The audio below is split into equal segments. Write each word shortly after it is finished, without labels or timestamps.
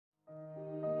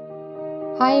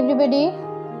Hi everybody,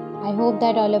 I hope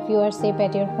that all of you are safe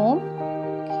at your home.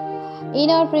 In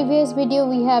our previous video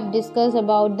we have discussed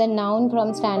about the noun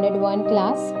from standard 1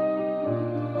 class,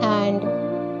 and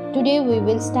today we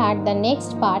will start the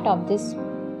next part of this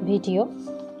video,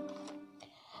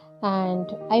 and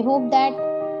I hope that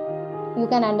you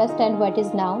can understand what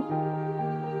is noun.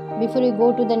 Before we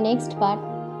go to the next part,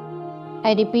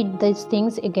 I repeat these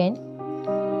things again,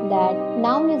 that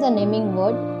noun is a naming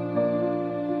word.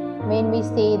 When we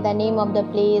say the name of the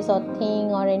place or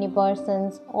thing or any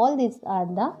persons, all these are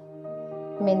the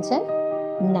mentioned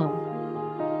noun.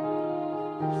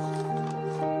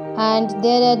 And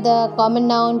there are the common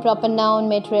noun, proper noun,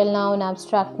 material noun,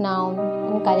 abstract noun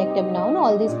and collective noun.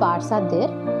 All these parts are there.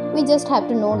 We just have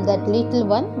to know that little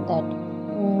one, that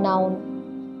noun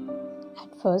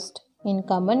at first in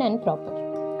common and proper.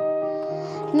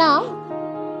 Now,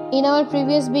 in our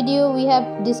previous video we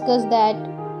have discussed that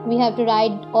we have to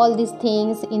write all these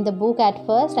things in the book at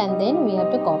first, and then we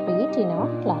have to copy it in our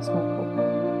class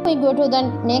notebook. We go to the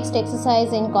next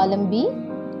exercise in column B.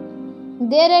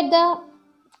 There at the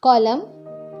column,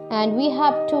 and we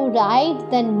have to write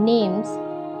the names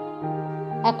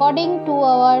according to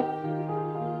our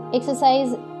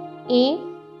exercise A,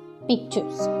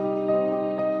 pictures.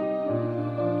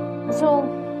 So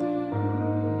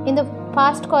in the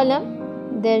first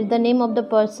column there is the name of the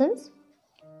persons: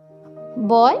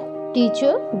 boy,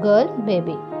 teacher, girl,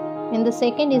 baby. In the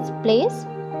second is place,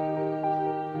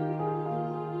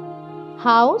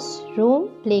 house, room,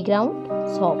 playground,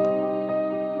 shop.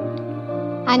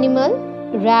 Animal,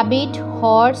 rabbit,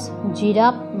 horse,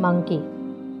 giraffe, monkey.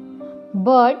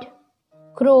 Bird,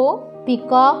 crow,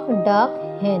 peacock, duck,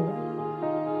 hen.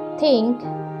 Thing,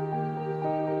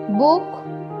 book,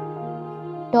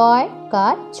 toy,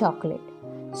 car, chocolate.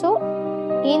 So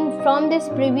from these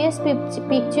previous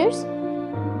pictures,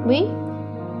 we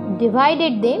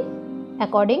divided them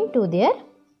according to their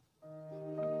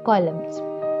columns.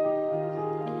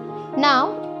 Now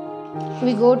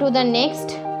we go to the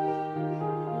next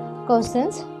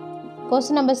questions.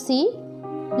 Question number C.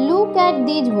 Look at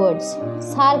these words.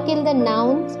 Circle the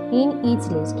nouns in each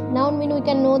list. Noun means we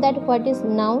can know that what is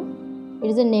noun.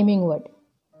 It is a naming word.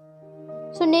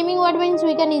 So naming word means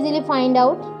we can easily find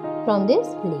out from this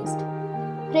list.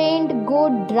 Friend,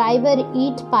 good, driver,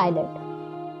 eat, pilot.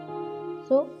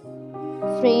 So,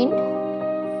 friend,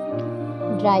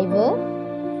 driver,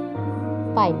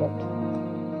 pilot.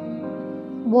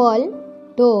 Wall,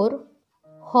 door,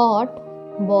 hot,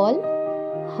 ball,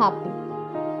 happy.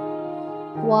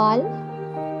 Wall,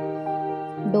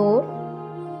 door,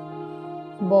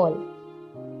 ball.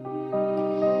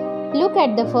 Look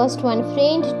at the first one,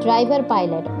 friend, driver,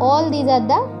 pilot. All these are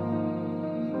the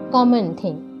common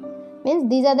thing. Means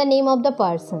these are the name of the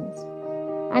persons.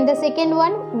 And the second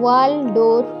one, wall,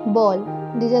 door, ball.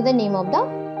 These are the name of the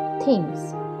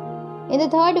things. In the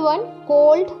third one,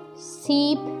 cold,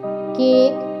 sheep,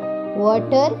 cake,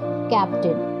 water,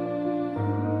 captain.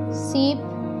 Sheep,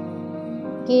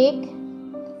 cake,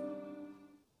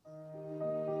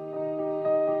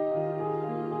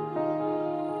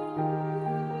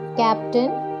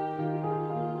 captain,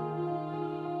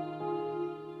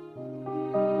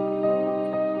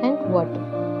 and water.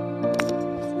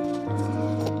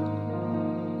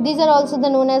 These are also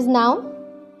known as noun.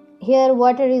 Here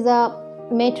water is a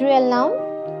material noun,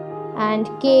 and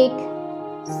cake,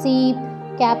 sheep,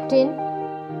 captain,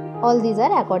 all these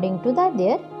are according to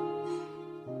their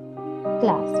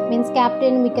class. Means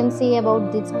captain we can say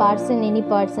about this person, any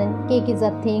person. Cake is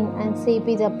a thing and sheep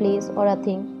is a place or a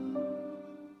thing.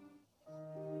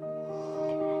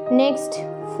 Next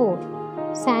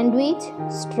 4. Sandwich,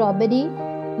 strawberry,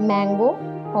 mango,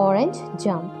 orange,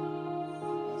 jump.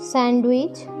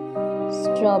 Sandwich,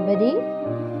 strawberry,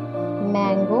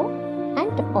 mango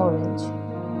and orange.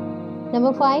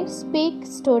 Number 5. Speak,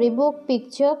 storybook,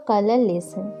 picture, color,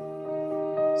 lesson.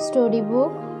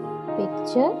 Storybook,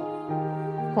 picture,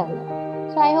 color.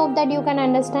 So I hope that you can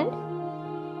understand.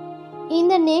 In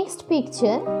the next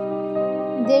picture,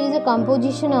 there is a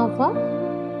composition of a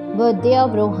birthday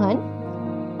of Rohan,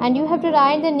 and you have to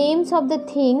write the names of the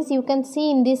things you can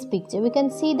see in this picture. We can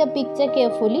see the picture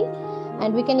carefully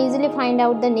and we can easily find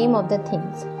out the name of the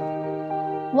things.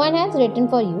 One has written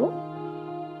for you,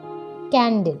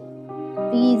 candle.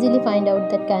 We easily find out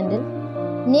that candle.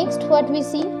 Next, what we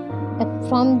see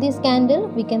from this candle,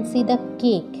 we can see the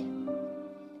cake.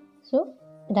 So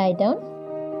write down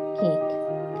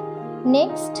cake.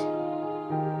 Next,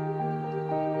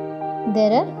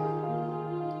 there are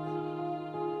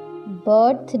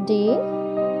birthday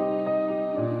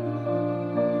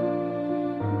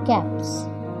caps.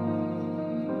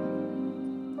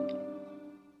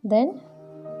 Then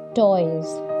toys.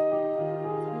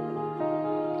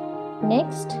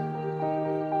 Next,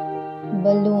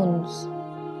 balloons,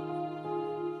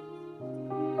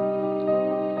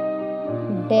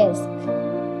 desk,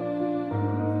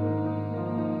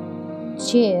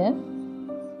 chair,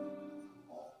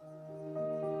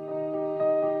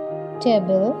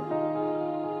 table,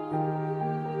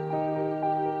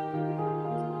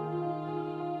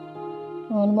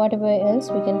 and whatever else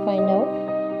we can find out.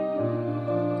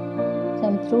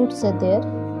 Some fruits are there.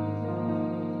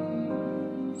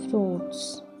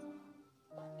 Fruits.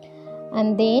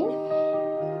 And then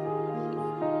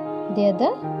they are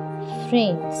the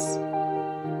frames.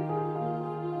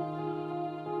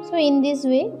 So in this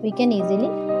way we can easily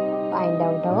find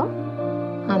out our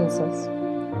answers.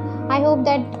 I hope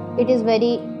that it is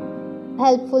very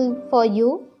helpful for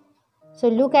you. So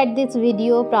look at this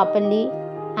video properly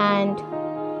and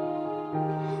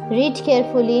read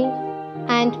carefully,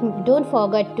 and don't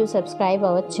forget to subscribe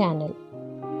our channel.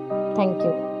 Thank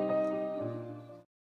you.